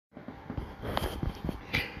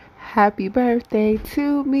Happy birthday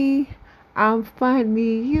to me. I'm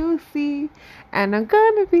funny, you see, and I'm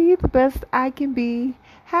gonna be the best I can be.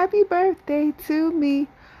 Happy birthday to me.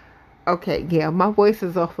 Okay, yeah, my voice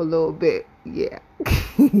is off a little bit. Yeah.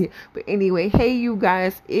 But anyway, hey you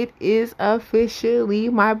guys, it is officially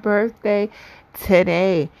my birthday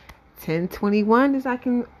today. 10/21 as I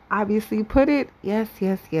can obviously put it. Yes,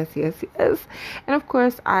 yes, yes, yes, yes. And of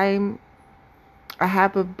course, I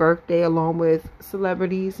have a birthday along with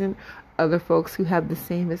celebrities and other folks who have the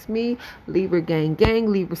same as me. Libra gang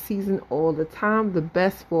gang, Libra season all the time. The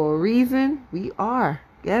best for a reason. We are.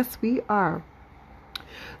 Yes, we are.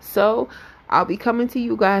 So I'll be coming to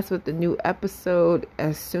you guys with a new episode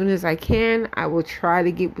as soon as I can. I will try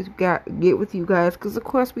to get with you guys because of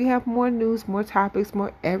course we have more news, more topics,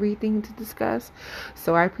 more everything to discuss.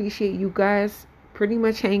 So I appreciate you guys pretty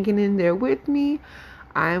much hanging in there with me.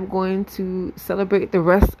 I am going to celebrate the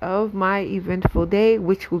rest of my eventful day,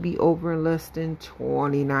 which will be over in less than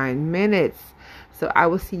 29 minutes. So I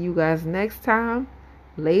will see you guys next time.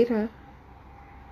 Later.